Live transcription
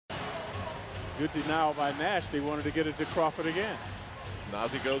Good denial by Nash. They wanted to get it to Crawford again.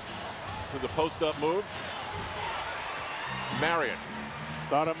 Nazi goes to the post-up move. Marion.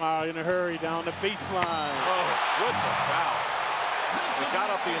 Stoudemire in a hurry down the baseline. Oh, with the foul. They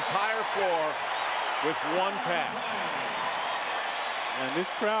got up the entire floor with one pass. And this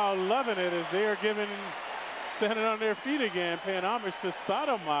crowd loving it as they are standing on their feet again, paying homage to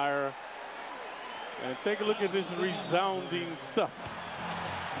Stoudemire. And take a look at this resounding stuff.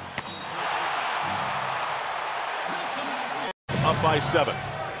 Up by 7.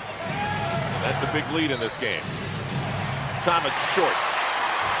 That's a big lead in this game. Thomas short.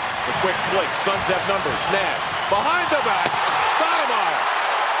 The quick flick. Suns have numbers. Nash behind the back. Stoudemire.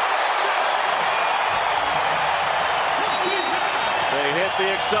 They hit the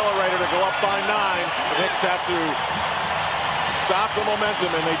accelerator to go up by 9. The Knicks have to stop the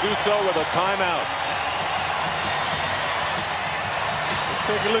momentum, and they do so with a timeout. Let's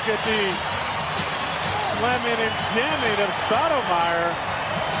take a look at the slamming and jamming of Stoudemire.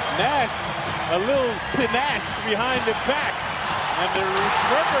 Nash, a little panache behind the back, and the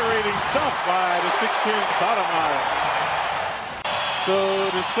reverberating stuff by the 6'10" Stoudemire. So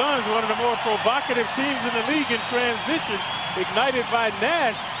the Suns, one of the more provocative teams in the league in transition, ignited by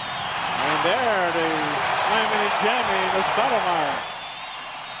Nash, and there they slamming and jamming of Stoudemire.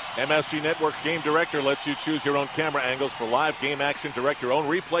 MSG Network Game Director lets you choose your own camera angles for live game action, direct your own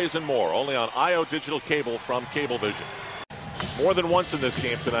replays, and more. Only on IO Digital Cable from Cablevision. More than once in this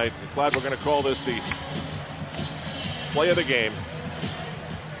game tonight. I'm glad we're going to call this the play of the game.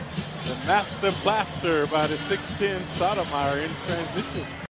 The master blaster by the 6'10" Stoudemire in transition.